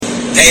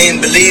They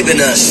ain't believe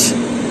in us.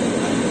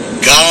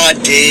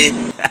 God did.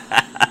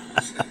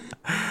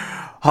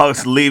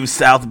 Hawks leave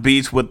South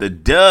Beach with the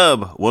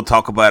dub. We'll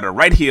talk about it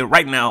right here,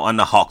 right now on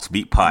the Hawks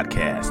Beat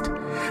podcast.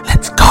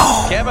 Let's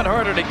go. Kevin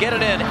Huerter to get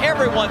it in.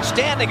 Everyone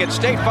standing at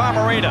State Farm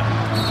Arena.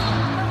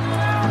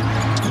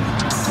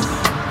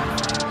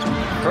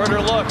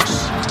 Huerter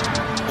looks.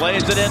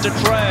 Plays it into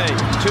Trey.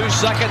 2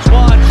 seconds,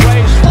 one.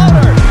 Trey's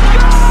floater.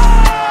 Good!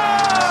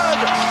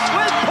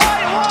 With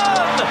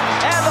 .1.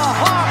 And the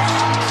Hawks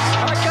are going to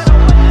win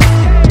this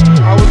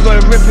game. I was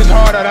going to rip his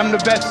heart out. I'm the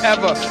best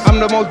ever. I'm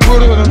the most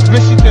brutal and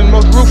vicious and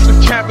most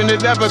ruthless champion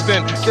there's ever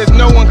been. There's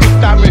no one can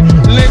stop me.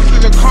 Lynx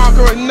is a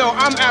conqueror. No,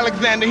 I'm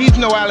Alexander. He's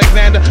no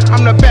Alexander.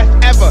 I'm the best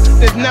ever.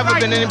 There's never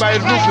been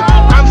anybody as ruthless.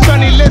 I'm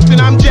Sonny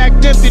Liston. I'm Jack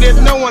Dempsey. There's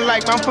no one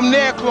like me. I'm from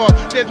Nairclaw.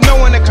 There's no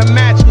one that can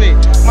match me.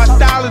 My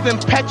style is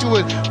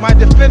impetuous. My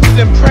defense is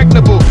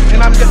impregnable.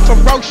 And I'm just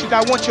ferocious.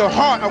 I want your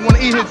heart. I want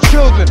to eat his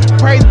children.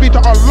 Praise be to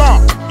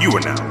Allah. You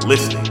are now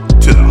listening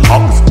to the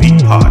Hawks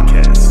Beat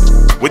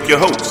podcast with your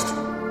host,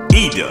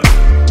 E-Dub.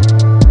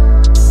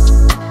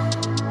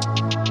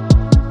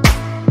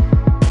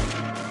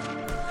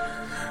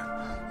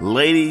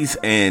 Ladies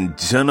and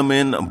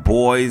gentlemen,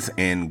 boys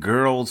and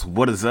girls,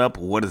 what is up?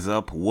 What is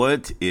up?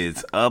 What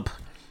is up?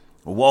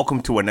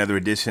 Welcome to another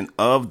edition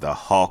of the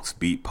Hawks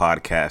Beat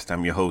podcast.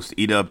 I'm your host,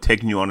 E-Dub,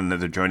 taking you on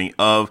another journey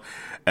of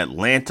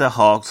Atlanta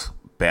Hawks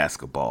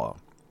basketball.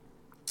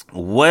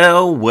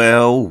 Well.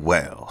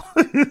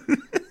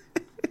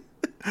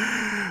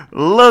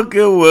 Look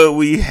at what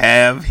we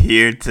have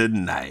here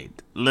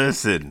tonight.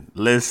 Listen,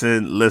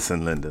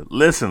 Linda.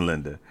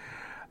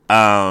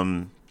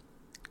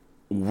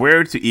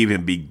 Where to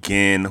even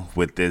begin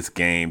with this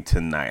game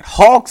tonight?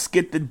 Hawks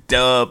get the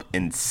dub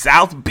in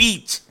South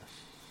Beach,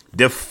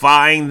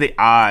 defying the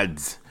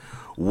odds,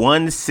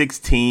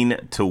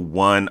 116 to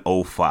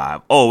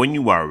 105. Oh, and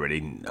you already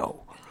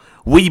know,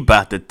 we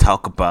about to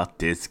talk about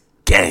this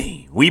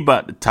game.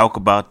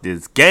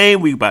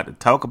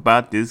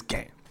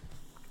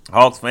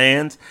 Hawks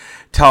fans,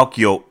 talk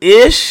your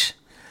ish,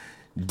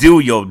 do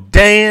your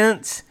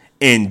dance,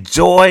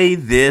 enjoy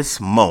this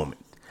moment.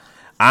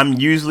 I'm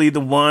usually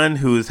the one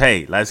who's,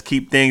 hey, let's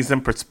keep things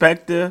in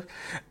perspective.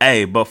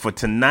 Hey, but for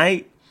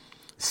tonight,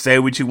 say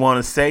what you want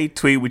to say,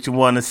 tweet what you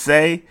want to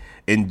say.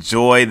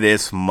 Enjoy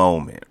this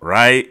moment,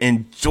 right?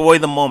 Enjoy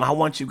the moment. I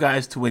want you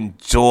guys to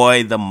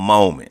enjoy the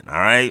moment, all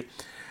right?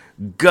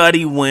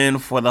 Gutty win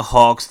for the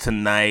Hawks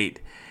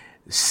tonight.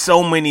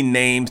 So many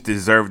names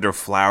deserve their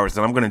flowers,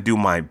 and I'm going to do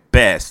my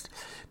best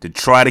to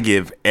try to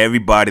give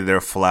everybody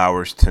their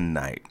flowers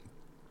tonight.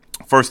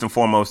 First and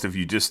foremost, if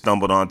you just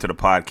stumbled onto the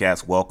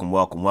podcast,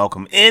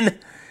 welcome in.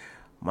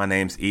 My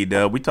name's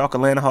E-Dub. We talk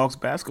Atlanta Hawks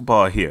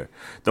basketball here.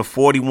 The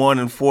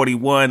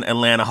 41-41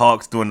 Atlanta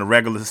Hawks during the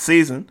regular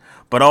season.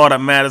 But all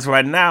that matters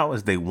right now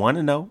is they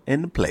 1-0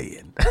 in the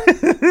play-in.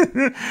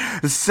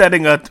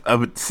 setting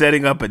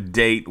up a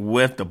date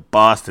with the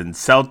Boston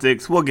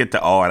Celtics. We'll get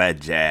to all that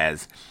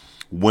jazz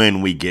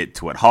when we get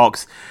to it.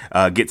 Hawks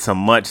get some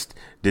much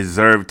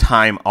deserved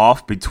time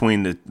off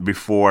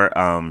before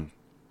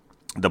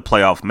the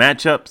playoff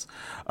matchups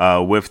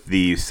with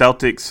the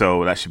Celtics,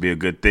 so that should be a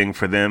good thing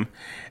for them.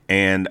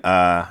 And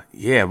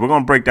we're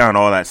gonna break down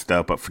all that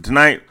stuff. But for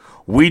tonight,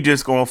 we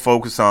just gonna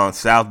focus on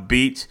South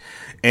Beach,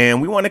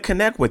 and we want to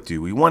connect with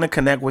you. And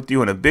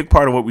a big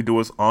part of what we do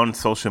is on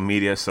social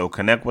media. So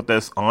connect with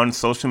us on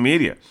social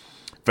media: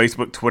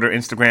 Facebook, Twitter,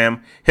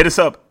 Instagram. Hit us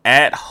up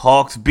at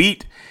Hawks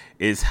Beat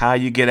is how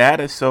you get at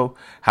us. So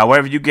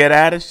however you get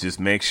at us, just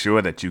make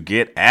sure that you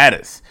get at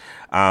us.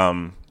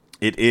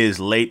 It is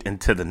late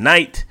into the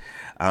night,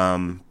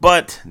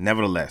 but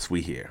nevertheless,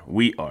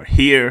 we are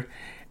here,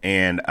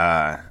 and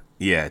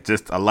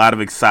just a lot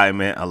of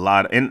excitement,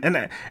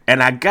 and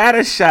I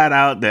gotta shout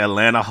out the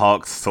Atlanta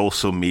Hawks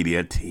social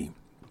media team.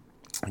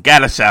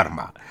 Gotta shout them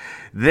out.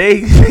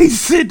 They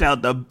sent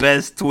out the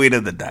best tweet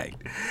of the night,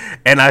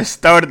 and I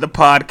started the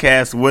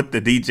podcast with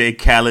the DJ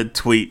Khaled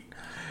tweet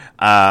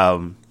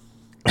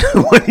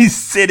when he's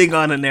sitting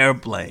on an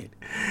airplane,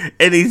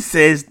 and he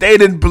says they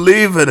didn't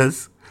believe in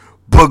us,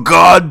 but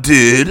God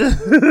did.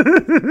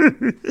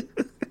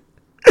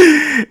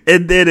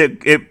 And then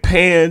it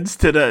pans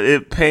to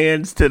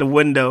the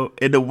window.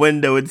 In the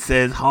window it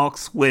says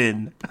Hawks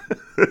win.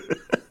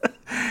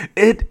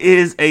 It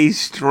is a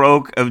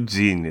stroke of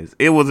genius.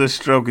 It was a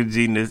stroke of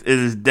genius. It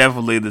is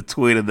definitely the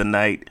tweet of the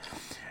night.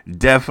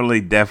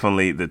 Definitely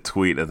the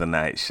tweet of the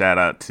night. Shout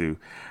out to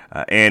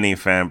Annie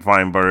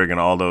Feinberg and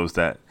all those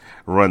that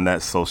run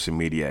that social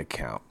media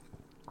account.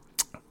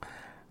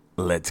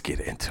 Let's get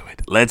into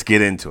it.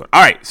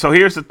 All right, so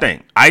here's the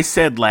thing. I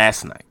said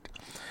last night,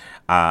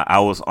 I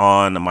was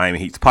on the Miami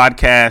Heat's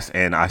podcast,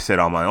 and I said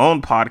on my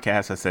own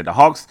podcast, I said the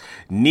Hawks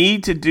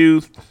need to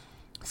do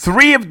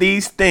 3 of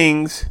these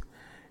things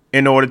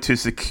in order to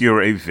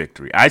secure a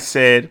victory. I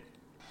said,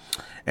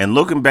 and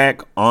looking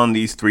back on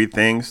these 3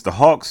 things, the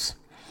Hawks,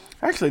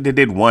 actually they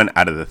did 1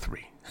 out of the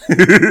 3.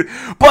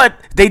 But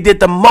they did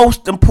the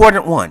most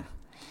important one.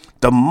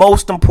 The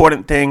most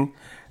important thing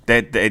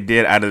that they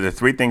did out of the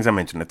three things I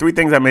mentioned. The three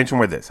things I mentioned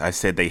were this. I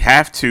said they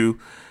have to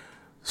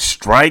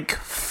strike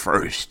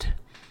first.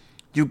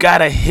 You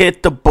gotta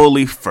hit the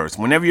bully first.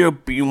 Whenever you're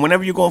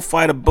gonna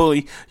fight a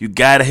bully, you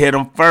gotta hit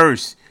him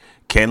first.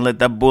 Can't let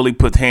that bully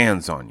put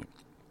hands on you.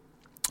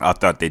 I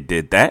thought they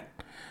did that,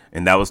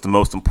 and that was the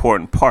most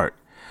important part.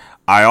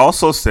 I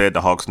also said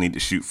the Hawks need to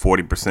shoot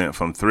 40%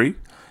 from three.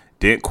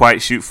 Didn't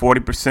quite shoot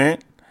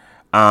 40%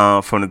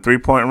 from the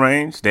three-point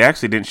range. They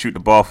actually didn't shoot the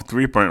ball from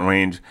three-point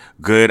range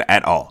good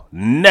at all.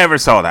 Never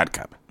saw that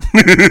coming.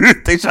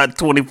 They shot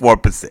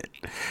 24%.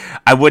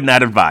 I would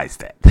not advise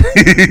that.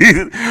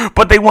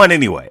 But they won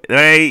anyway.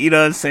 Right? You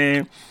know what I'm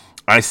saying?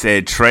 I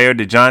said Trey or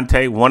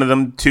DeJounte, one of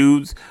them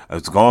twos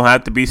is going to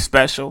have to be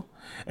special.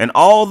 And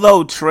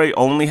although Trey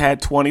only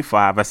had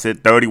 25, I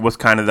said 30 was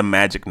kind of the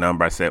magic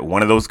number. I said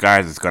one of those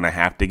guys is going to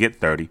have to get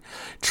 30.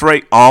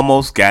 Trey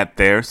almost got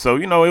there, so,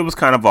 you know, it was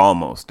kind of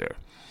almost there.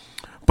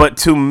 But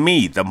to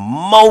me, the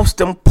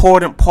most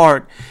important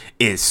part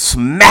is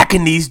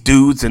smacking these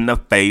dudes in the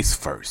face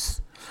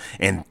first.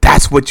 And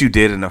that's what you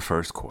did in the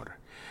first quarter.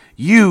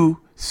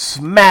 You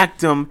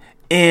smacked them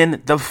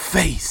in the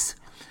face.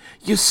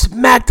 You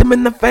smacked them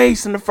in the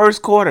face in the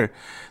first quarter,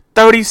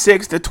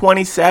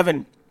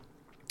 36-27.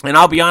 And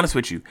I'll be honest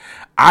with you,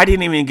 I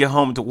didn't even get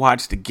home to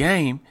watch the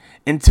game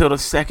until the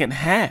second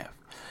half.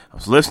 I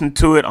was listening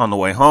to it on the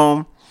way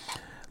home.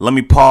 Let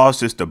me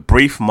pause just a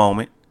brief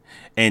moment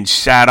and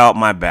shout out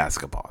my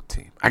basketball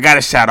team. I got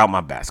to shout out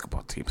my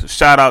basketball team. So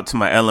shout out to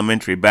my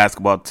elementary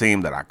basketball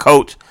team that I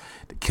coach,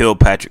 the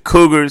Kilpatrick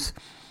Cougars.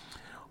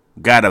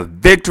 Got a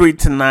victory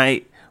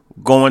tonight,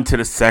 going to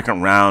the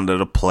second round of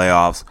the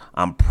playoffs.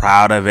 I'm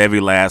proud of every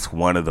last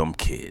one of them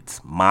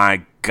kids.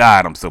 My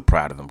God, I'm so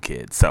proud of them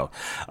kids. So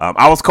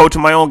I was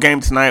coaching my own game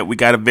tonight. We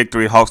got a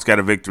victory. Hawks got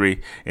a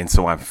victory. And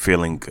so I'm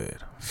feeling good.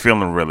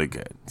 Feeling really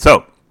good.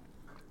 So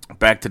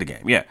back to the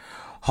game. Yeah.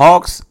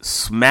 Hawks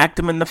smacked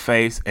them in the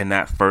face in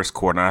that first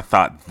quarter. And I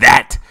thought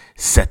that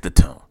set the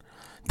tone.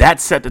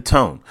 That set the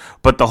tone.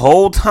 But the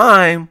whole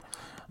time,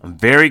 I'm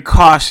very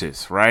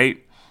cautious,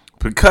 right?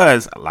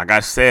 Because, like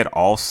I said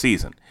all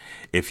season,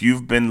 if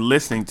you've been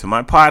listening to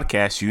my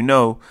podcast, you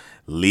know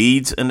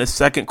leads in the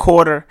second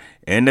quarter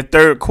and the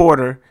third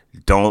quarter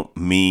don't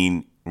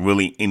mean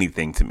really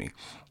anything to me.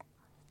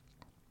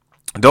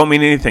 Don't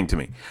mean anything to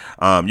me.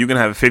 You can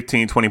have a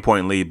 15,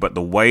 20-point lead, but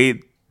the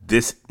way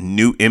this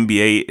new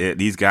NBA,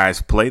 these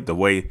guys play, the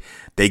way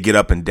they get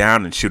up and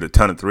down and shoot a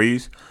ton of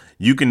threes,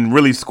 you can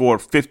really score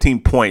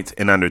 15 points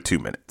in under 2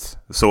 minutes.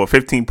 So a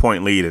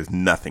 15-point lead is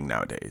nothing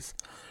nowadays.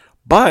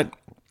 But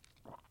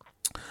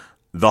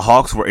the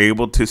Hawks were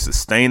able to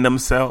sustain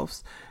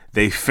themselves.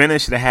 They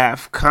finished the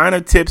half kind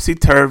of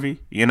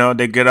tipsy-turvy. You know,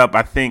 they get up,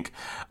 I think,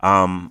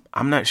 I'm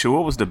not sure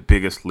what was the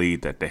biggest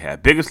lead that they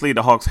had. Biggest lead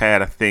the Hawks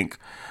had, I think,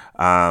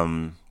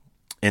 in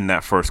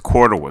that first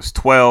quarter was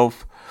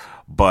 12.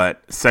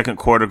 But second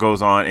quarter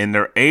goes on, and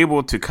they're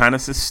able to kind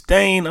of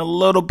sustain a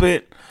little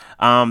bit.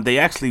 They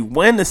actually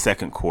win the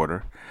second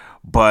quarter.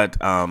 But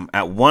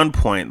at one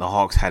point, the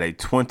Hawks had a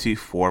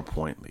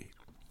 24-point lead.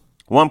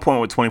 1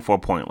 point with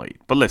 24-point lead.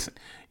 But listen,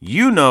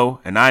 you know,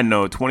 and I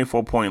know,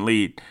 24-point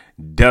lead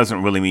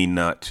doesn't really mean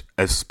much,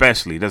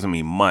 especially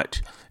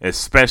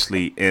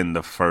in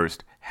the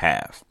first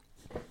half.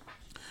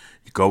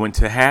 You go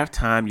into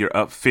halftime, you're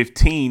up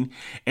 15,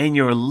 and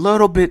you're a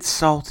little bit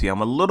salty.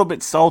 I'm a little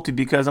bit salty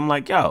because I'm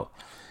like, yo,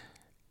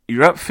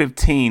 you're up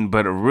 15,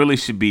 but it really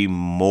should be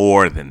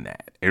more than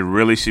that.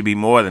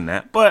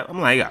 But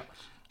I'm like, yo,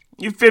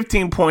 you're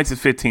 15 points is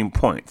 15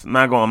 points. I'm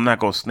not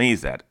going to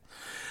sneeze at it.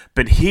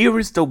 But here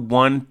is the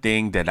one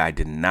thing that I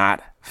did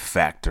not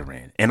factor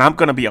in. And I'm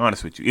going to be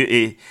honest with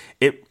you.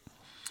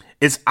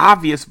 It's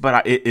obvious,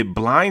 but it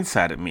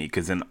blindsided me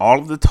because in all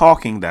of the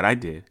talking that I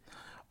did,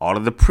 all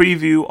of the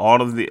preview,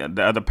 all of the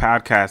other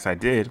podcasts I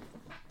did,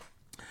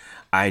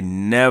 I'll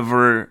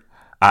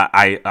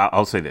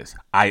say this.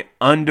 I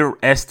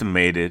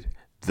underestimated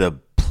the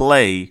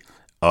play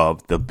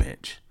of the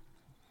bench.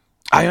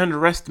 I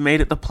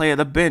underestimated the play of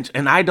the bench.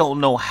 And I don't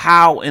know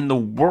how in the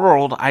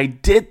world I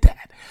did that.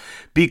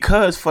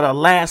 Because for the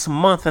last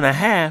month and a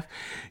half,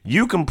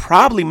 you can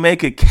probably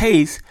make a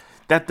case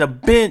that the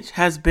bench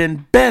has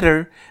been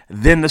better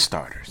than the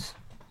starters.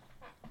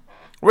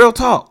 Real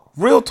talk.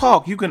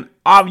 You can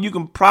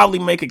probably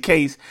make a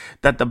case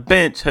that the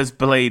bench has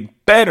played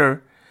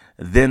better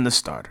than the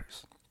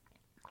starters.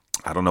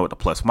 I don't know what the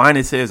plus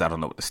minus is. I don't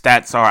know what the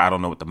stats are. I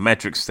don't know what the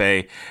metrics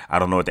say. I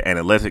don't know what the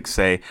analytics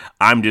say.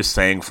 I'm just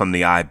saying from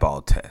the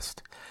eyeball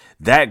test.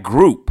 That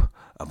group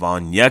of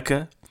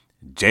Onyeka,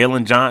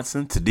 Jalen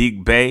Johnson,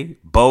 Sadiq Bey,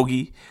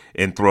 Bogey,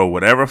 and throw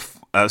whatever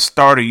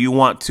starter you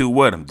want to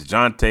with him.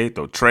 DeJounte,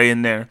 throw Trey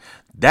in there.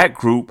 That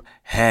group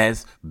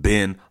has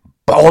been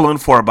balling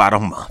for about a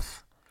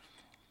month.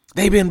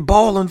 They've been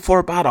balling for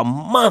about a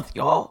month,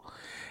 y'all.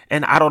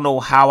 And I don't know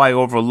how I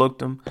overlooked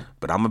them,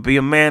 but I'm going to be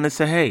a man and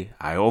say, hey,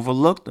 I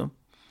overlooked them.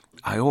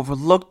 I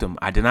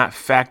did not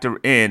factor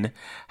in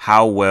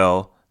how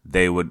well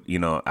they would,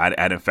 I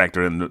didn't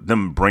factor in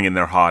them bringing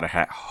their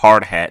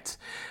hard hats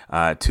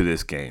to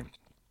this game.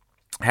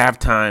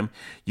 Halftime,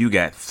 you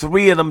got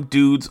 3 of them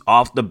dudes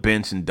off the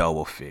bench in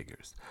double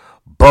figures.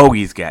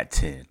 Bogey's got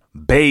 10.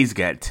 Bay's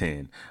got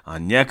 10.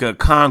 Onyeka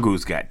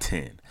Okongwu's got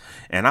 10.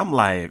 And I'm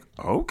like,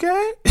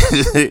 okay,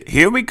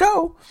 here we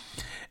go.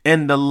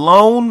 And the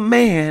lone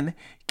man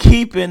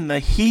keeping the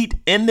Heat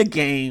in the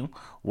game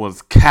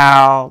was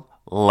Kyle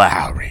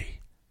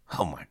Lowry.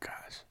 Oh, my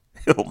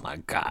gosh. Oh, my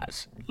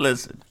gosh.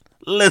 Listen,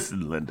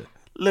 Linda.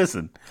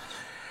 Listen.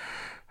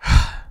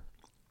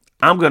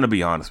 I'm going to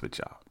be honest with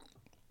y'all.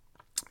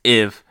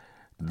 If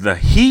the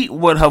Heat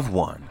would have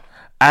won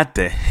at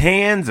the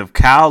hands of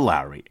Kyle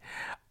Lowry,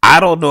 I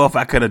don't know if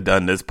I could have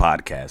done this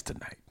podcast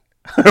tonight.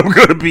 I'm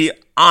going to be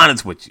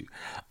honest with you.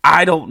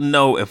 I don't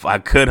know if I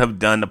could have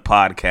done the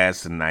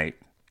podcast tonight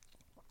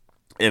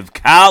if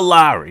Kyle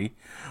Lowry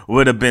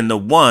would have been the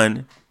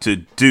one to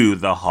do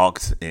the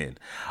Hawks in.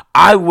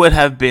 I would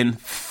have been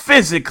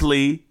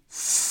physically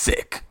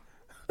sick.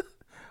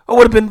 I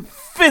would have been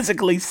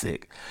physically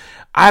sick.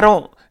 I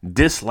don't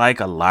dislike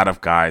a lot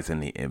of guys in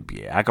the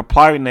NBA. I could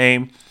probably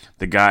name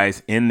the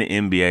guys in the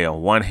NBA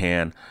on one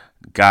hand,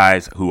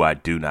 guys who I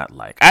do not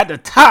like. At the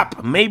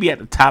top, maybe at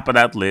the top of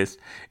that list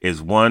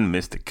is one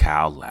Mr.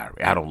 Kyle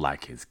Lowry. I don't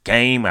like his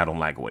game. I don't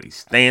like what he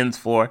stands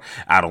for.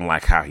 I don't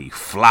like how he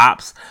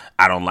flops.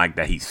 I don't like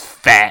that he's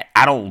fat.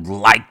 I don't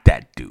like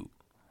that dude.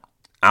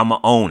 I'ma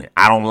own it.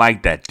 I don't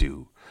like that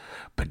dude.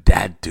 But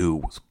that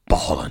dude was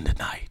balling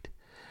tonight.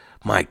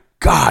 My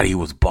God, he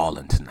was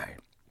balling tonight.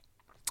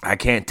 I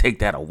can't take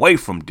that away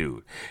from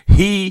dude.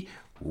 He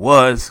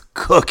was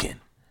cooking.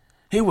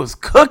 He was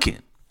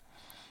cooking.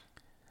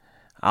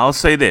 I'll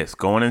say this,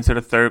 going into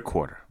the third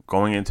quarter,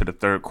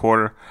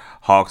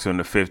 Hawks are in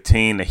the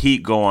 15, the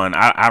Heat go on,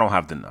 I don't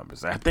have the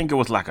numbers. I think it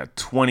was like a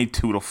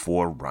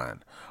 22-4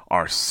 run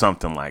or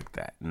something like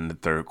that in the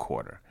third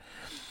quarter.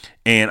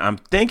 And I'm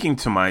thinking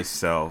to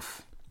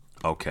myself,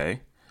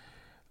 okay,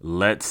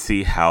 let's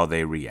see how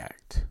they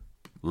react.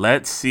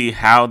 Let's see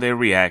how they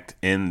react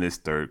in this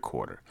third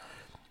quarter.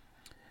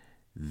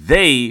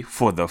 They,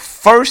 for the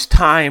first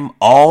time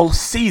all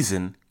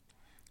season,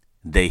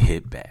 they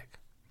hit back.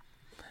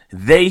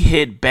 They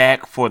hit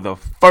back for the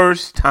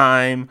first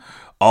time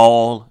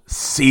all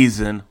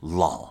season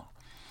long.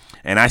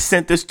 And I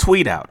sent this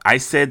tweet out. I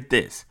said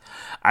this.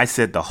 I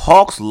said the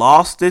Hawks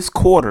lost this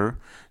quarter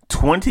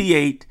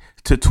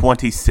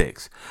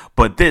 28-26.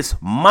 But this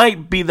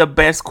might be the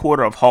best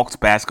quarter of Hawks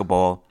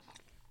basketball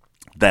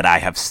that I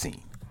have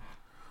seen.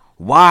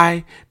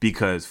 Why?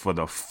 Because for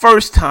the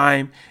first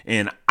time,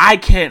 and I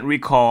can't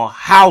recall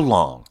how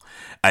long,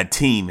 a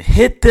team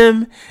hit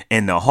them,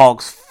 and the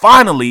Hawks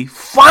finally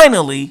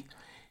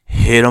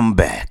hit them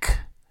back.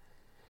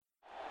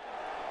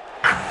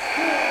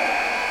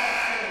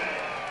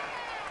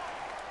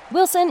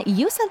 Wilson,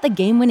 you sent the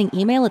game-winning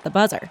email at the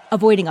buzzer,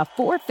 avoiding a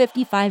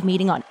 4:55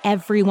 meeting on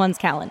everyone's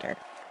calendar.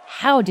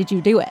 How did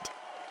you do it?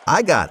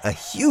 I got a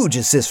huge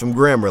assist from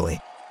Grammarly,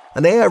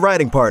 an AI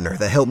writing partner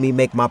that helped me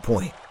make my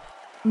point.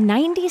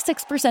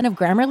 96% of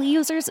Grammarly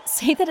users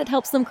say that it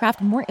helps them craft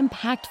more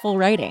impactful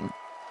writing.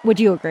 Would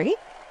you agree?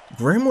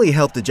 Grammarly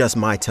helped adjust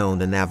my tone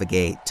to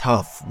navigate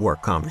tough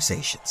work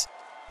conversations.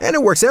 And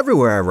it works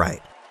everywhere I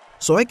write,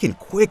 so I can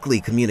quickly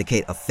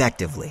communicate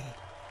effectively.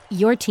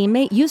 Your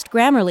teammate used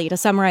Grammarly to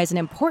summarize an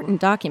important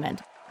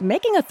document,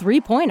 making a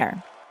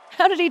 3-pointer.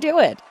 How did he do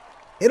it?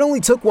 It only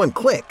took one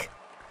click.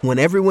 When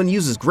everyone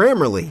uses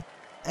Grammarly,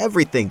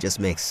 everything just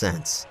makes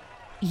sense.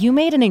 You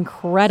made an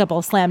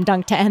incredible slam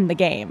dunk to end the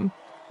game.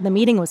 The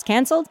meeting was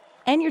canceled,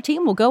 and your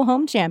team will go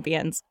home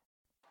champions.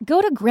 Go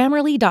to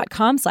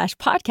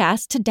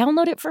Grammarly.com/podcast to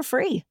download it for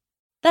free.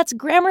 That's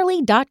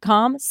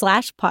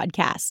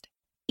Grammarly.com/podcast.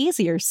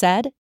 Easier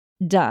said,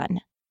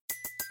 done.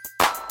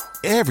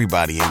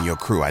 Everybody in your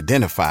crew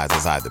identifies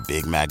as either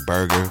Big Mac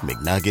Burger,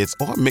 McNuggets,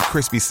 or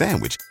McCrispy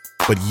Sandwich.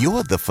 But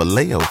you're the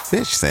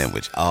Filet-O-Fish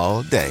Sandwich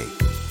all day.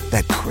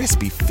 That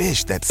crispy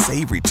fish, that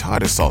savory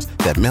tartar sauce,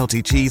 that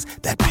melty cheese,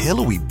 that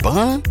pillowy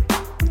bun.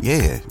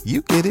 Yeah,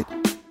 you get it.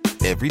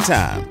 Every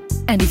time.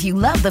 And if you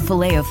love the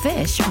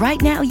Filet-O-Fish, right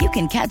now you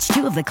can catch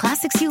 2 of the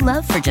classics you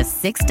love for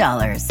just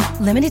 $6.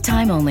 Limited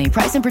time only.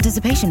 Price and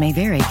participation may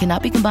vary.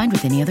 Cannot be combined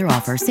with any other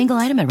offer. Single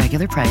item at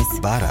regular price.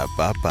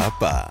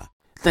 Ba-da-ba-ba-ba.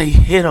 They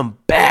hit them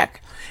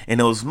back, and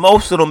it was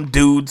most of them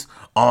dudes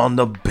on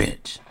the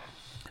bench.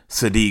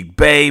 Saddiq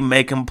Bey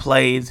making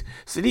plays.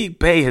 Saddiq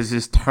Bey has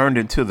just turned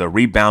into the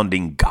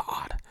rebounding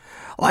god.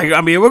 Like, I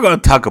mean, we're going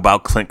to talk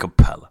about Clint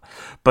Capella.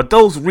 But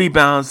those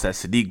rebounds that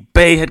Saddiq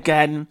Bey had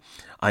gotten,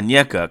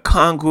 Onyeka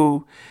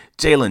Okongwu,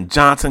 Jalen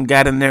Johnson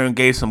got in there and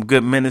gave some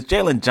good minutes.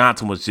 Jalen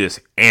Johnson was just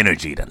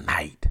energy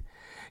tonight.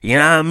 You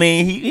know what I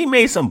mean? He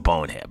made some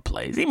bonehead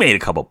plays. He made a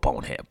couple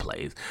bonehead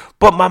plays.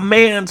 But my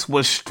man's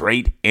was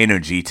straight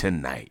energy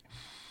tonight.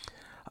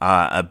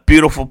 A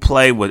beautiful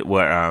play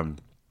where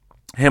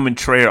him and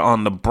Trey are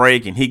on the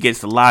break, and he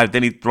gets the lob.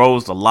 Then he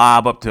throws the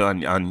lob up to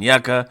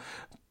Onyeka.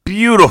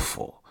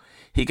 Beautiful.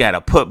 He got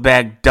a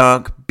putback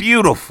dunk.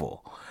 Beautiful.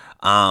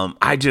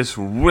 I just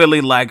really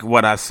like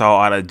what I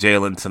saw out of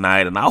Jalen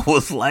tonight, and I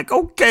was like,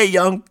 okay,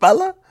 young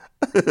fella.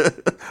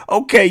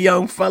 Okay,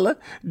 young fella.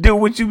 Do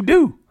what you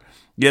do.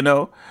 you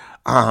know.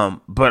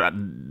 But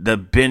the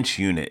bench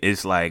unit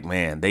is like,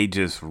 man, they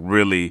just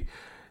really,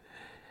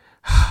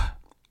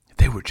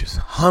 they were just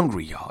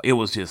hungry, y'all. It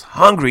was just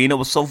hungry, and it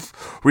was so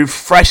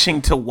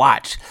refreshing to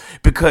watch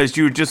because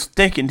you're just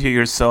thinking to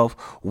yourself,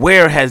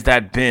 where has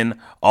that been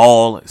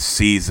all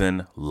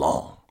season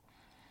long?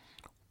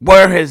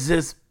 Where has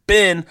this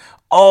been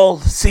all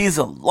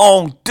season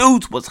long?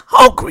 Dudes was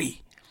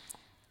hungry.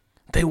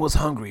 They was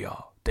hungry,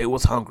 y'all. They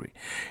was hungry.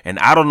 And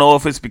I don't know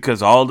if it's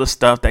because all the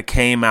stuff that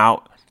came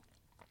out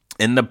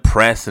in the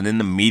press and in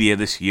the media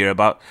this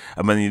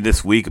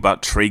week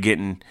about Trey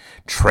getting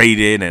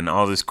traded and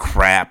all this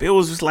crap. It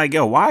was just like,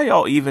 yo, why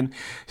y'all even?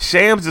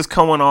 Shams is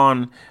coming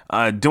on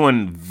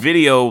doing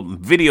video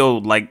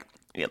like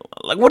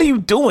what are you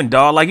doing,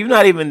 dog? Like you're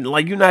not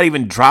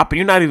even dropping,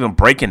 you're not even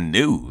breaking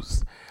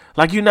news.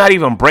 Like you're not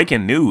even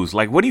breaking news.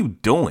 Like what are you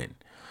doing?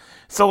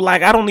 So,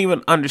 like, I don't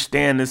even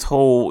understand this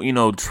whole,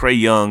 Trae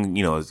Young,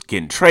 is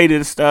getting traded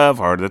and stuff,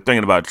 or they're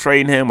thinking about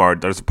trading him, or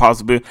there's a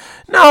possibility.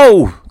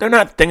 No, they're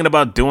not thinking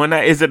about doing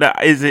that. Is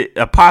it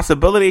a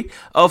possibility?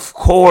 Of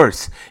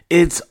course.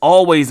 It's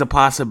always a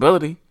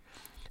possibility.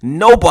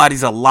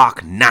 Nobody's a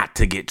lock not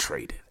to get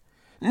traded.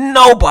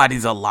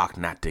 Nobody's a lock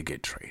not to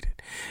get traded.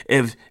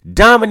 If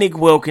Dominique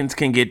Wilkins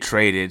can get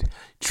traded,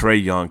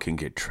 Trae Young can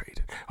get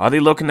traded. Are they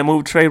looking to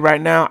move Trae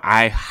right now?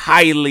 I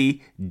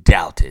highly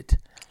doubt it.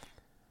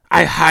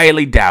 I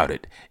highly doubt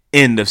it.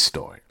 End of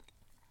story.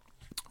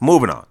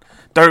 Moving on.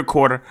 Third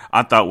quarter,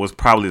 I thought was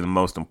probably the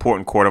most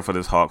important quarter for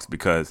this Hawks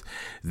because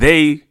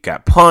they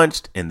got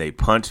punched and they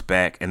punched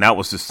back. And that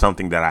was just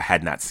something that I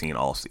had not seen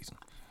all season.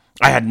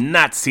 I had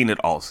not seen it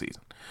all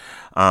season.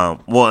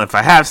 Well, if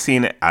I have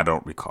seen it, I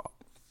don't recall.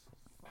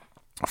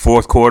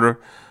 Fourth quarter,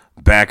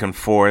 back and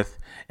forth.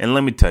 And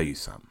let me tell you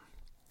something.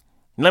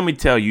 Let me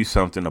tell you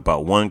something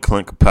about one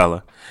Clint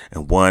Capella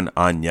and one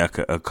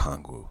Onyeka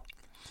Okongwu.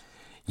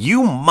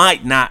 You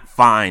might not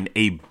find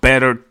a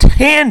better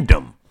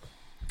tandem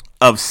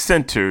of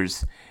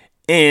centers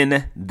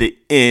in the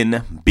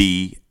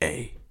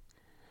NBA.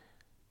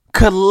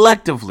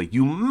 Collectively,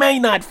 you may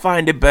not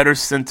find a better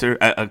center,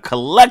 a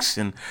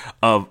collection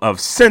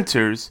of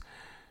centers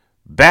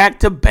back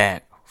to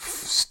back,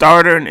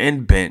 starter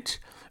and bench,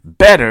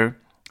 better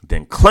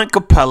than Clint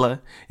Capella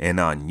and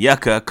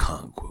Onyeka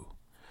Okongwu.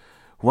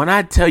 When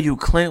I tell you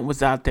Clint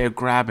was out there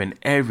grabbing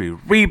every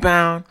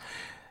rebound,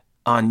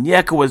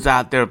 Onyeka was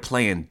out there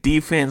playing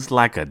defense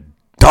like a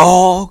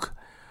dog.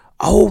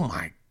 Oh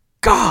my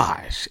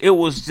gosh. It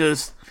was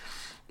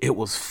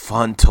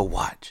fun to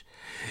watch.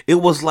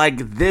 It was like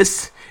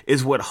this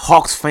is what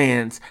Hawks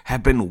fans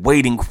have been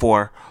waiting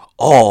for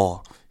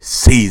all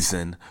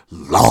season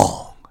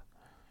long.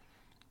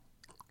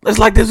 It's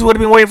like this is what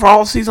we've been waiting for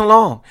all season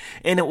long.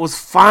 And it was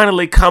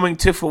finally coming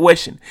to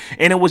fruition.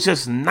 And it was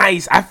just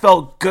nice. I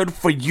felt good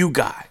for you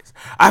guys.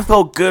 I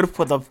felt good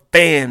for the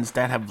fans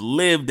that have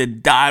lived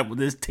and died with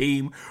this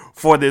team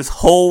for this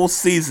whole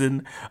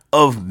season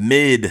of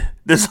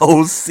this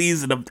whole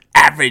season of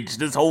average,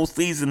 this whole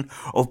season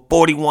of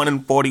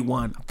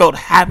 41-41. I felt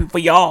happy for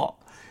y'all,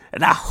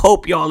 and I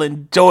hope y'all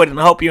enjoyed it, and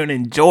I hope you're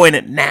enjoying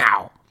it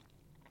now.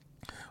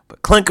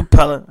 But Clint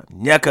Capella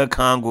and Onyeka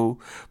Okongwu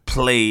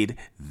played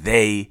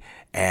they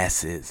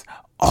asses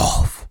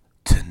off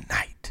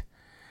tonight.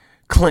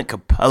 Clint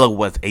Capella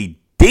was a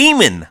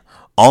demon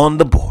on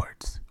the boards.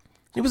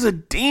 He was a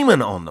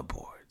demon on the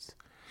boards.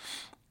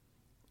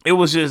 It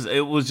was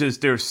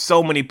just there's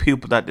so many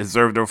people that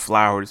deserve their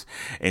flowers.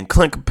 And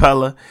Clint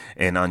Capella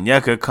and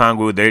Onyeka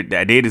Okongwu,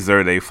 they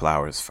deserve their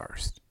flowers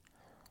first.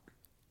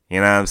 You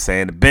know what I'm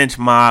saying? The bench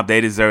mob,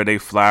 they deserve their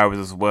flowers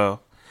as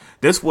well.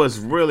 This was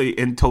really,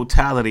 in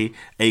totality,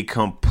 a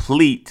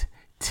complete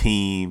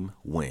team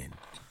win.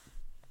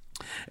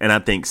 And I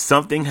think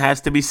something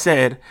has to be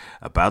said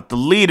about the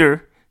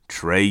leader,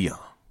 Trae Young.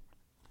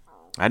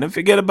 I didn't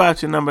forget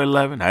about you, number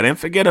 11. I didn't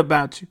forget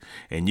about you.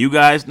 And you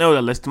guys know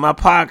that listen to my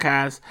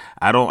podcast.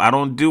 I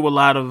don't do a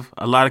lot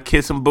of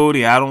kissing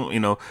booty. I don't,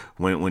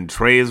 when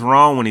Trae is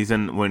wrong, when he's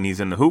in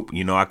the hoop,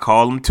 I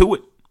call him to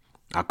it.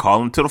 I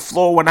call him to the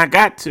floor when I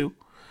got to.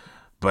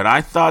 But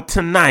I thought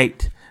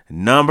tonight,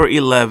 number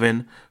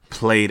 11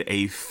 played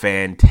a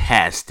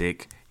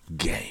fantastic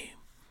game.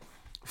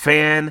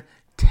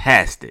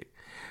 Fantastic.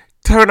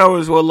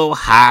 Turnovers were a little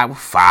high with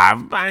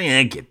 5. I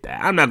ain't get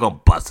that. I'm not going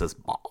to bust his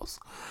balls.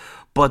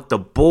 But the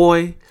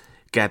boy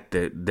got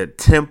the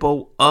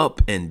tempo up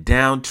and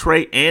down.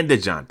 Trae and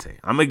DeJounte.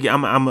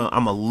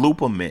 I'm a loop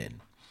them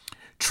in.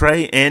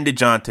 Trae and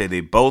DeJounte,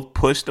 they both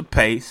pushed the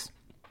pace.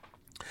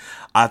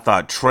 I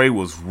thought Trae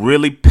was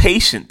really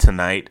patient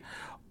tonight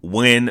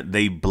when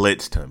they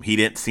blitzed him. He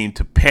didn't seem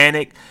to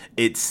panic.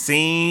 It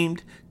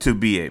seemed to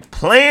be a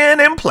plan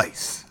in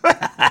place.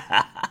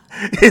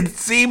 It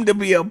seemed to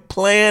be a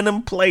plan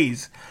in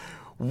place.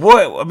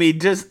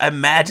 Just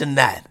imagine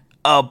that.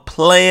 A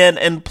plan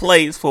in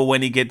place for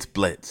when he gets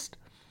blitzed.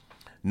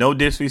 No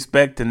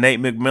disrespect to Nate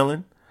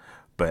McMillan,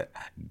 but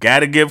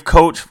gotta give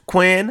Coach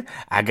Quinn,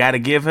 I gotta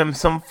give him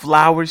some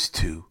flowers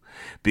too,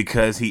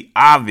 because he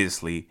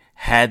obviously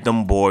had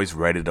them boys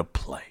ready to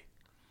play.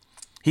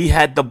 He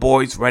had the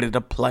boys ready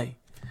to play.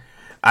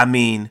 I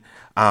mean,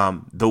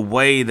 the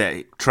way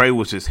that Trae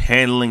was just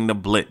handling the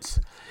blitz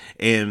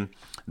and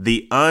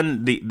the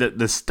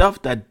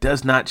stuff that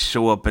does not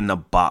show up in the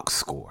box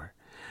score,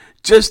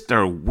 just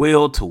their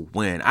will to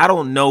win. I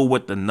don't know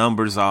what the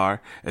numbers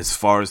are as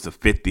far as the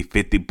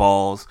 50-50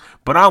 balls,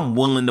 but I'm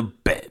willing to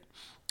bet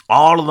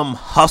all of them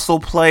hustle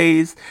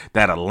plays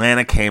that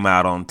Atlanta came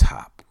out on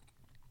top.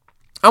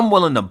 I'm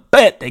willing to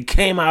bet they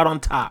came out on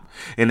top.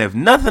 And if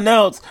nothing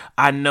else,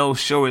 I know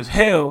sure as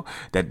hell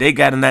that they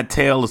got in that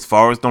tail as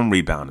far as them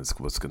rebounders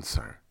was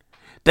concerned.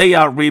 They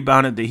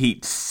out-rebounded the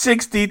Heat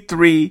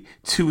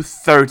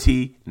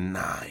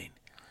 63-39.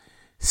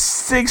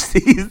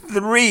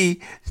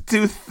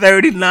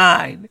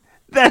 63-39.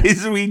 That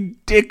is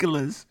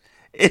ridiculous.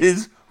 It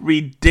is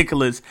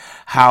ridiculous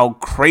how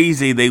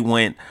crazy they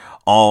went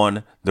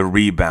on the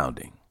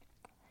rebounding.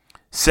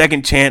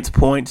 Second chance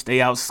points, they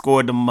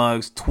outscored the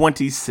Mugs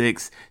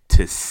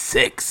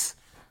 26-6.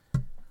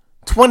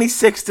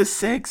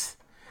 26-6.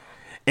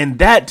 And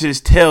that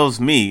just tells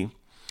me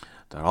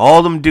that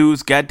all them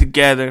dudes got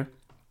together,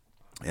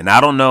 and I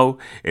don't know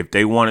if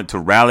they wanted to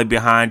rally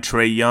behind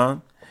Trae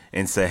Young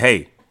and say,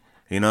 hey,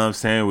 you know what I'm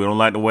saying? We don't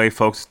like the way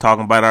folks are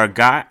talking about our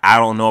guy. I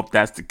don't know if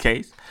that's the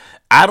case.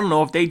 I don't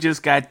know if they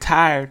just got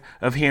tired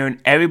of hearing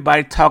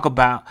everybody talk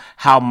about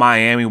how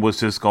Miami was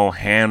just going to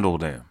handle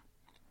them.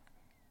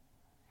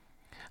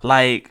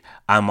 Like,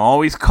 I'm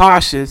always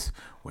cautious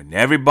when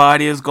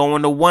everybody is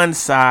going to one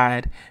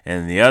side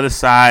and the other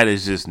side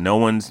is just no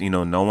one's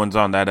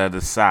on that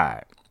other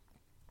side.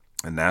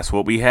 And that's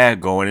what we had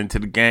going into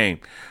the game.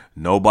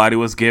 Nobody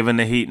was giving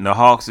the Heat and the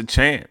Hawks a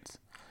chance.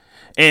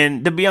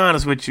 And to be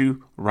honest with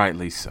you,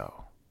 rightly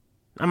so.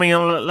 I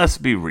mean, let's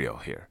be real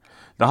here.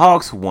 The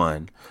Hawks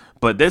won,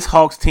 but this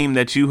Hawks team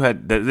that you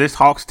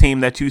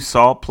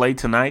saw play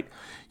tonight,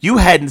 you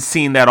hadn't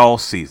seen that all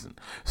season.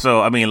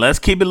 So, I mean, let's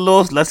keep it a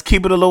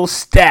little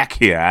stack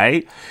here, all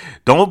right?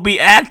 Don't be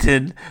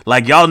acting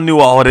like y'all knew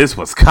all this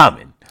was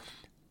coming,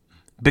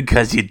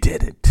 because you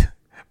didn't.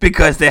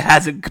 Because there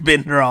hasn't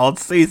been there all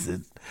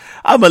season.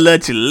 I'm gonna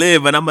let you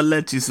live, and I'm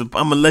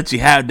gonna let you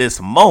have this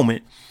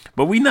moment,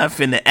 but we not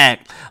finna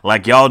act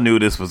like y'all knew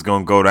this was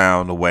gonna go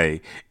down the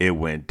way it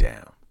went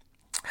down.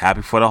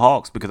 Happy for the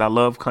Hawks, because I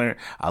love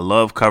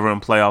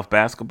covering playoff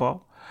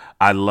basketball.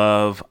 I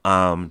love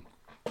I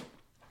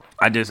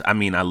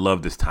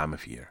love this time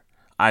of year.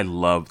 I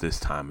love this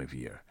time of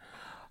year.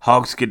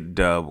 Hawks get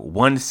the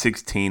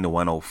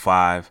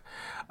 116-105.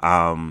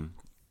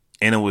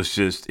 And it was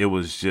just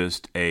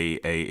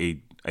a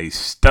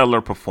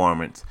stellar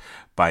performance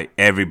by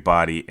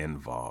everybody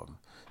involved.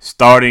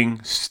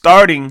 Starting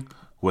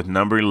with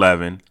number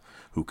 11,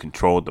 who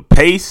controlled the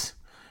pace.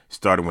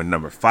 Starting with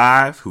number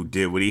 5, who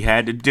did what he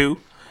had to do.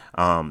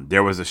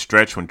 There was a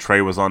stretch when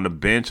Trae was on the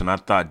bench, and I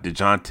thought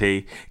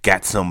DeJounte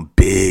got some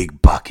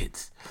big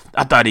buckets.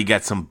 I thought he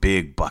got some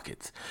big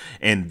buckets.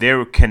 And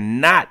there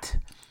cannot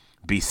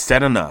be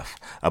said enough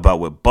about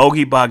what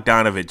Bogey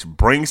Bogdanovic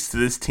brings to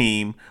this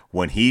team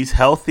when he's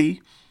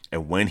healthy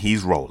and when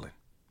he's rolling.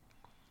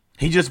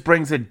 He just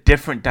brings a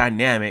different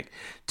dynamic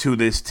to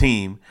this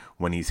team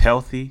when he's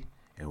healthy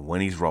and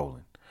when he's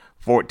rolling.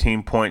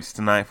 14 points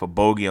tonight for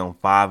Bogey on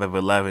 5 of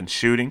 11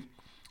 shooting.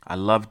 I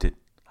loved it.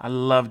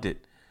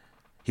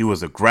 He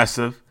was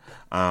aggressive.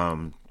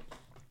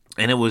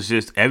 And it was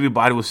just,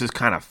 everybody was just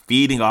kind of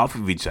feeding off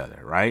of each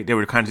other, right? They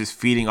were kind of just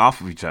feeding off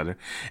of each other.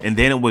 And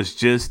then it was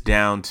just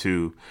down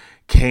to,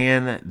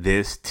 can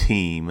this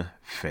team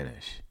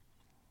finish?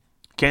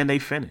 Can they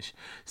finish?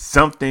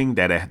 Something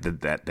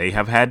that they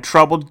have had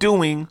trouble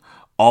doing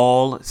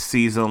all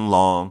season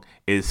long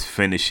is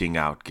finishing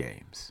out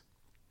games.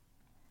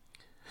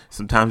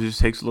 Sometimes it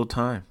just takes a little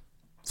time.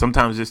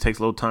 Sometimes you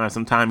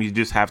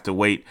just have to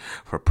wait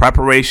for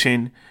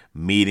preparation,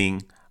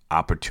 meeting,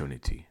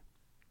 opportunity.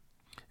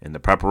 And the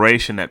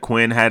preparation that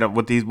Quinn had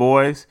with these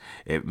boys,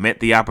 it met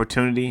the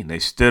opportunity, and they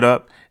stood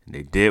up, and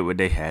they did what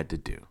they had to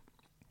do.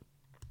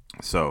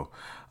 So,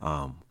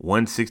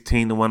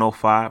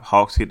 116-105,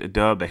 Hawks get the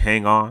dub. They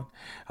hang on.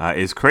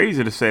 It's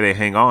crazy to say they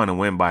hang on and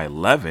win by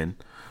 11,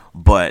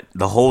 but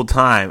the whole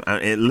time,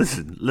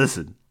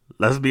 listen,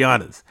 let's be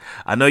honest.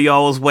 I know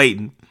y'all was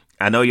waiting.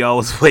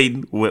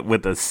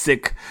 With a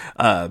sick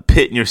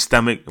pit in your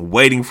stomach,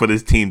 waiting for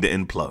this team to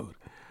implode.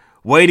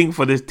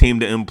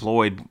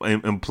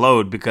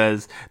 Implode,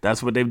 because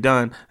that's what they've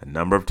done a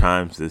number of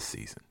times this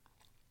season.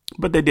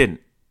 But they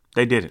didn't.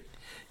 You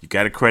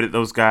got to credit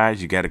those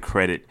guys. You got to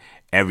credit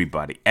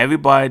everybody.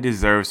 Everybody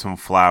deserves some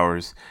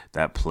flowers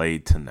that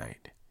played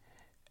tonight.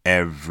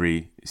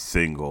 Every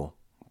single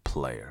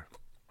player.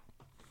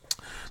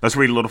 Let's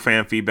read a little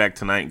fan feedback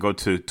tonight and go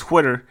to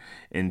Twitter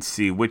and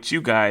see what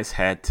you guys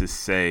had to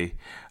say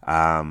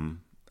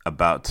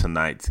about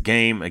tonight's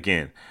game.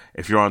 Again,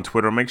 if you're on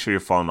Twitter, make sure you're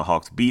following the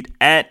Hawks Beat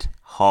at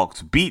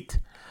Hawks Beat.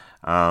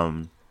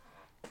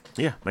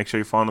 Make sure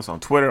you're following us on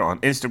Twitter, on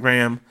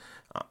Instagram,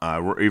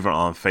 or even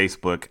on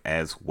Facebook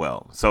as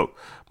well. So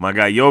my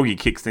guy Yogi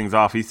kicks things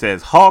off. He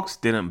says, Hawks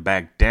didn't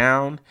back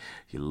down.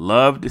 You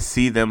love to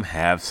see them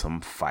have some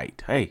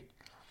fight. Hey,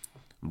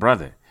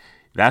 brother,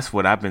 that's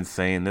what I've been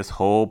saying this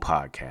whole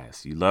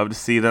podcast. You love to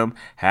see them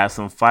have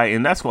some fight,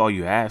 and that's all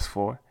you ask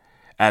for.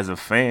 As a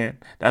fan,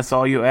 that's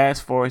all you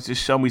ask for is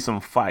just show me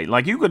some fight.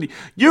 Like you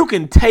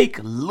can take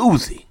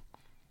losing.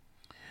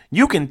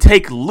 You can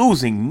take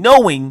losing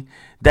knowing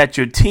that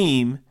your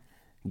team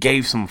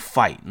gave some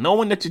fight.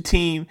 Knowing that your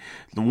team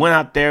went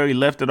out there, he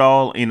left it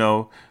all,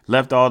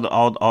 left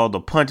all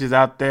the punches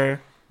out there.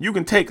 You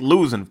can take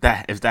losing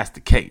if that's the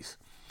case.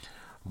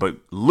 But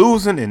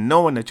losing and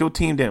knowing that your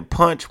team didn't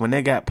punch when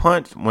they got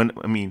punched,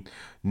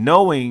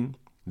 knowing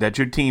that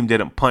your team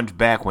didn't punch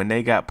back when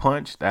they got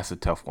punched, that's a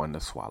tough one to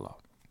swallow.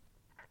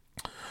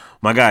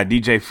 My guy,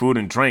 DJ Food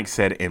and Drink,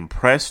 said,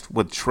 impressed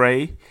with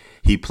Trey.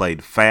 He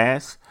played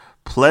fast,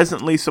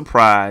 pleasantly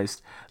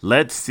surprised.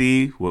 Let's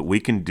see what we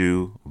can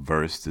do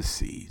versus the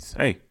Seeds.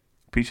 Hey,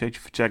 appreciate you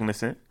for checking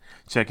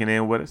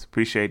in with us.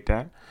 Appreciate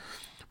that.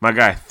 My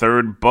guy,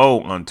 Third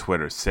Bow on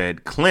Twitter,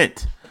 said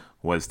Clint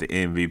was the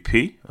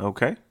MVP.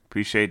 Okay,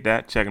 appreciate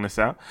that. Checking us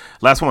out.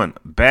 Last one,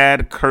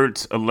 Bad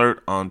Kurtz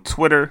Alert on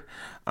Twitter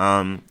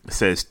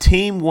says,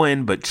 team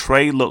win, but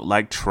Trey looked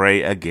like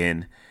Trey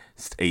again.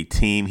 A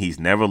team he's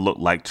never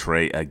looked like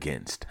Trey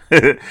against.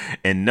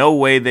 And no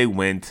way they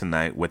win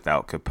tonight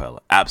without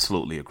Capella.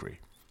 Absolutely agree.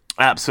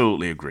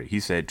 He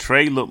said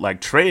Trey looked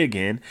like Trey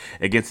again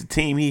against a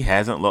team he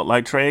hasn't looked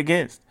like Trey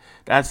against.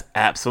 That's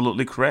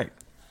absolutely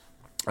correct.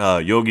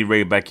 Yogi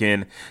Ray back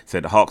in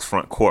said the Hawks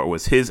front court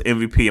was his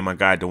MVP, and my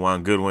guy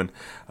DeJuan Goodwin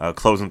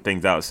closing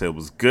things out said it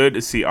was good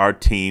to see our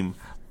team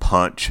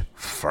punch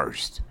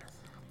first.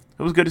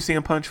 It was good to see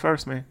him punch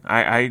first, man.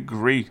 I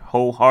agree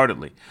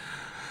wholeheartedly.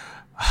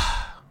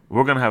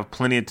 We're going to have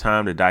plenty of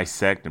time to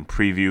dissect and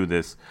preview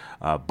this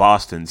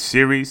Boston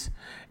series.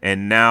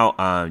 And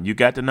now you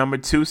got the number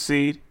 2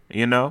 seed,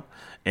 and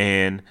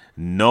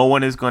no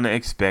one is going to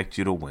expect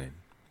you to win.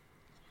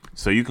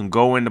 So you can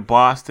go into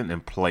Boston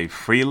and play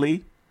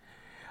freely.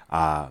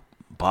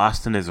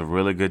 Boston is a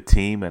really good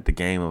team at the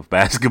game of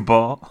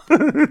basketball.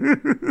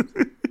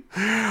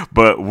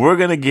 But we're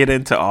going to get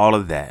into all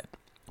of that,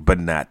 but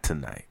not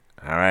tonight.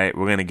 All right,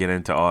 we're going to get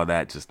into all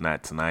that, just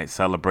not tonight.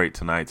 Celebrate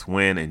tonight's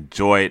win.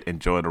 Enjoy it.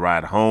 Enjoy the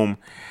ride home.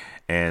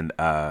 And,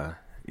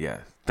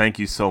 thank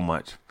you so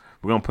much.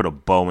 We're going to put a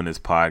bow in this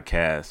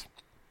podcast.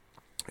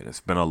 It's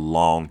been a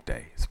long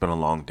day.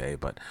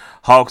 But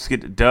Hawks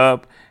get the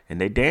dub,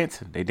 and they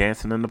dancing. They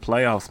dancing in the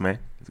playoffs, man.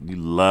 You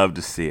love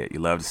to see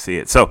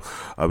it. So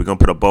we're going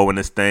to put a bow in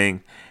this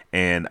thing,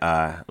 and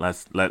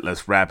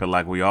let's wrap it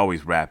like we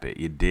always wrap it.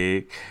 You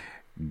dig?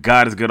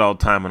 God is good all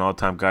the time, and all the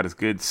time God is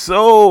good.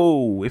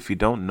 So if you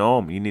don't know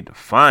him, you need to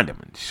find him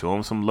and show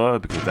him some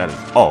love, because that is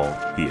all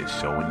he is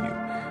showing you.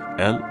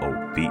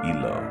 LOVE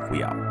love.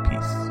 We out.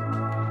 Peace.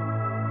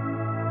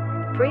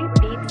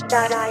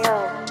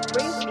 Freebeats.io.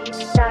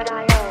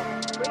 Freebeats.io.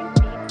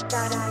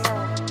 Freebeats.io.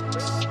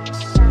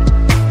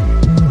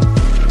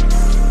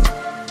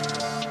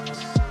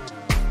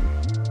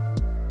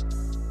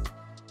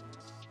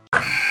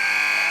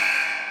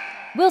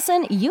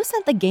 Wilson, you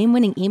sent the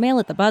game-winning email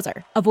at the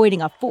buzzer,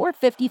 avoiding a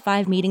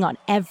 4:55 meeting on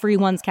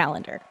everyone's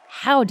calendar.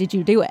 How did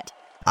you do it?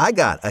 I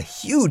got a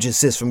huge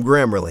assist from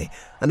Grammarly,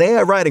 an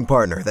AI writing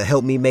partner that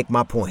helped me make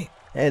my point.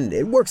 And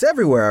it works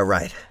everywhere I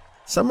write.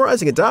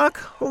 Summarizing a doc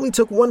only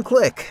took one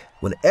click.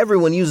 When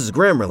everyone uses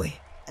Grammarly,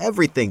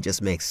 everything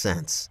just makes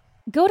sense.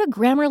 Go to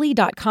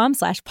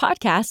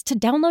Grammarly.com/podcast to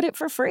download it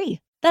for free.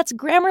 That's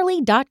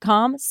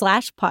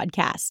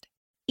Grammarly.com/podcast.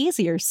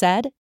 Easier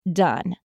said, done.